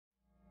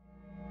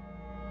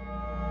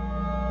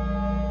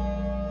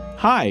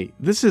Hi,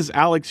 this is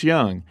Alex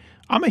Young.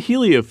 I'm a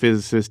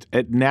heliophysicist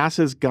at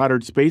NASA's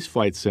Goddard Space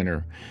Flight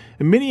Center.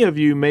 And many of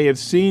you may have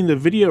seen the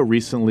video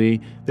recently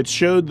that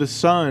showed the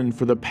sun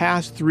for the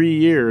past 3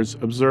 years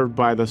observed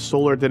by the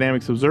Solar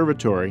Dynamics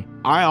Observatory.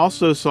 I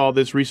also saw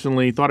this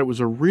recently, thought it was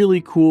a really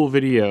cool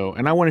video,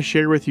 and I want to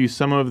share with you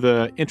some of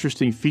the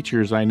interesting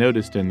features I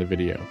noticed in the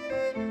video.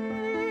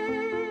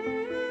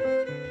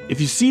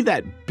 If you see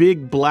that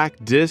big black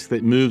disk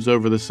that moves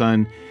over the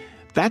sun,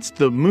 that's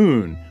the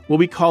moon, what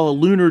we call a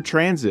lunar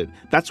transit.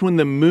 That's when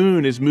the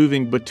moon is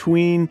moving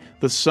between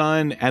the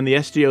sun and the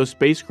SDO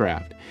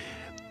spacecraft.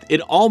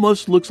 It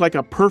almost looks like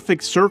a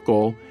perfect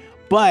circle,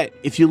 but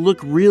if you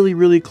look really,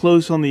 really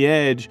close on the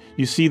edge,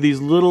 you see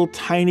these little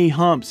tiny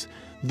humps.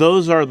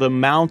 Those are the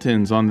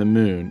mountains on the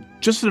moon.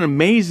 Just an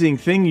amazing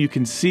thing you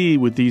can see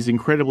with these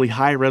incredibly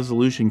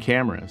high-resolution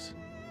cameras.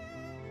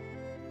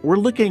 We're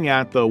looking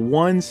at the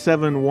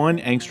 171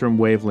 angstrom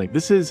wavelength.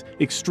 This is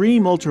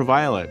extreme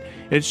ultraviolet.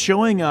 It's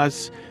showing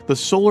us the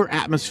solar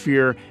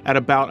atmosphere at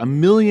about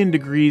 1,000,000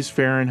 degrees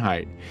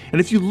Fahrenheit.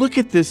 And if you look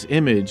at this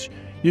image,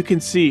 you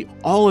can see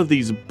all of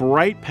these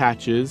bright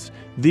patches.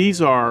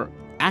 These are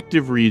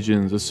active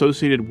regions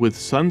associated with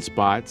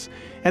sunspots.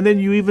 And then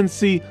you even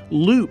see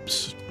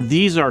loops.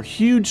 These are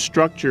huge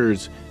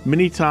structures,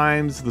 many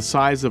times the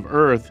size of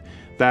Earth,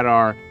 that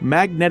are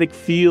magnetic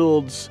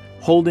fields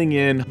holding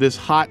in this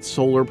hot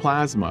solar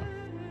plasma.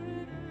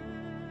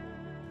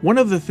 One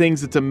of the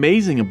things that's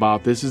amazing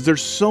about this is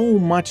there's so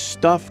much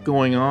stuff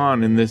going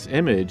on in this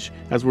image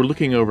as we're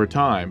looking over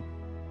time.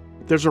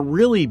 There's a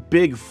really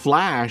big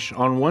flash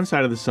on one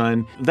side of the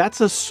sun.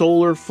 That's a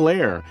solar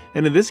flare.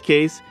 And in this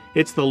case,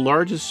 it's the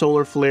largest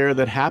solar flare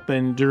that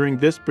happened during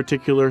this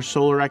particular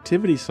solar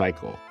activity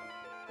cycle.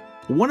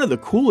 One of the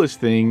coolest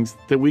things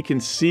that we can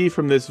see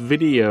from this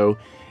video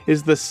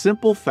is the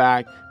simple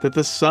fact that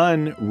the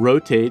sun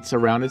rotates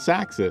around its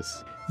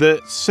axis.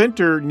 The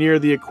center near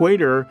the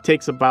equator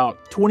takes about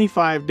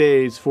 25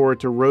 days for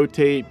it to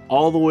rotate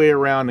all the way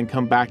around and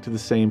come back to the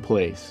same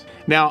place.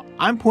 Now,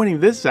 I'm pointing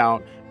this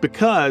out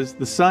because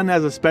the sun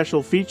has a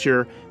special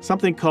feature,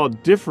 something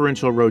called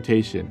differential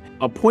rotation.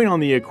 A point on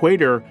the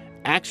equator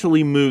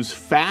actually moves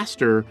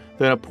faster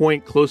than a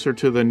point closer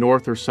to the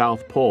North or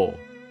South Pole.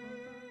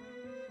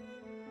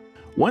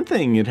 One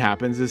thing that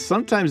happens is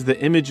sometimes the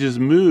images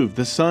move,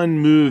 the sun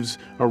moves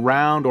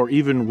around or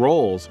even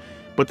rolls,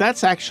 but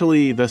that's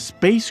actually the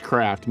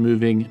spacecraft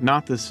moving,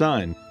 not the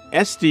sun.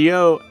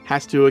 SDO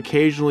has to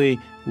occasionally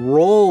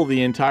roll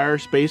the entire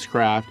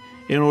spacecraft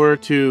in order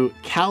to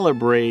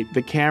calibrate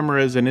the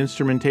cameras and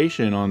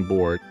instrumentation on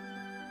board.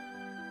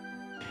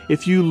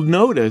 If you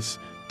notice,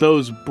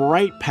 those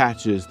bright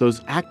patches,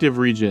 those active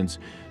regions,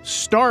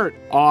 start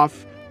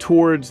off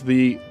towards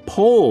the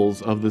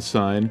poles of the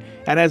sun,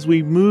 and as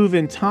we move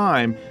in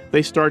time,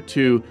 they start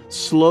to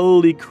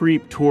slowly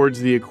creep towards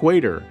the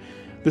equator.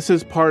 This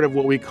is part of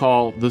what we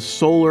call the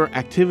solar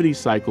activity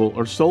cycle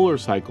or solar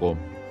cycle,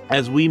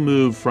 as we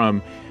move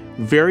from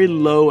very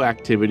low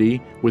activity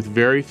with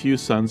very few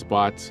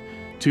sunspots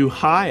to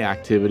high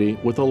activity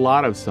with a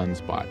lot of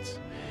sunspots.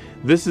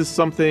 This is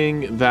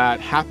something that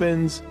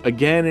happens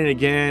again and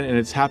again, and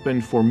it's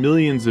happened for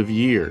millions of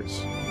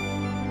years.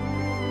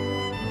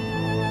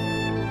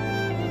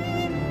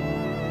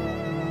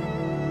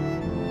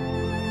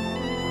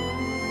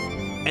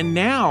 And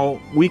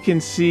now we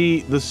can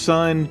see the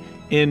sun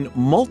in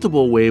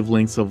multiple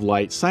wavelengths of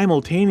light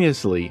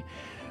simultaneously.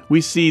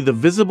 We see the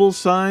visible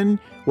sun,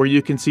 where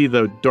you can see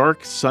the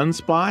dark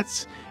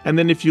sunspots. And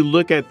then if you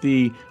look at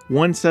the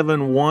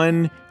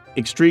 171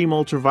 extreme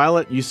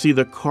ultraviolet, you see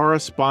the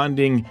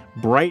corresponding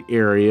bright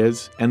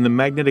areas and the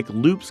magnetic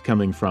loops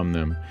coming from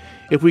them.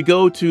 If we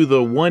go to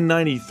the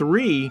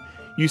 193,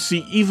 you see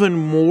even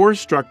more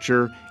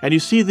structure, and you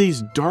see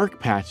these dark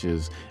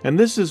patches. And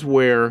this is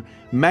where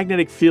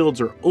magnetic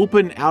fields are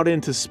open out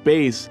into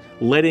space,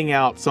 letting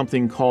out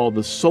something called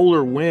the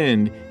solar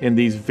wind in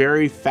these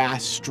very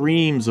fast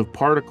streams of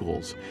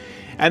particles.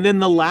 And then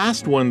the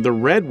last one, the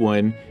red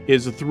one,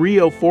 is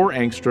 304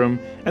 angstrom,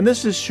 and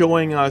this is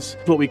showing us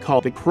what we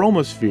call the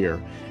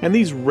chromosphere. And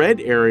these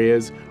red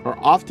areas are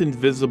often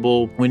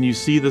visible when you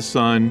see the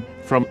sun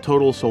from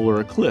total solar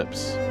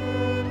eclipse.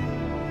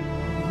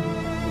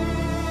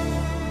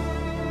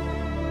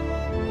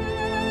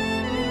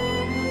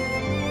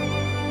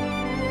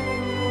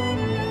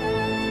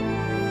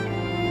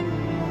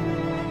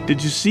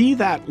 Did you see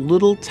that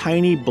little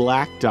tiny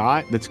black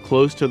dot that's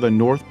close to the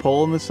North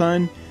Pole in the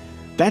sun?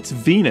 That's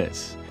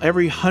Venus.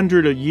 Every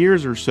 100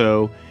 years or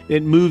so,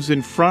 it moves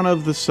in front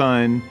of the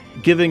sun,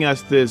 giving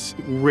us this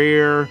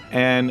rare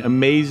and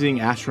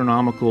amazing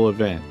astronomical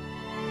event.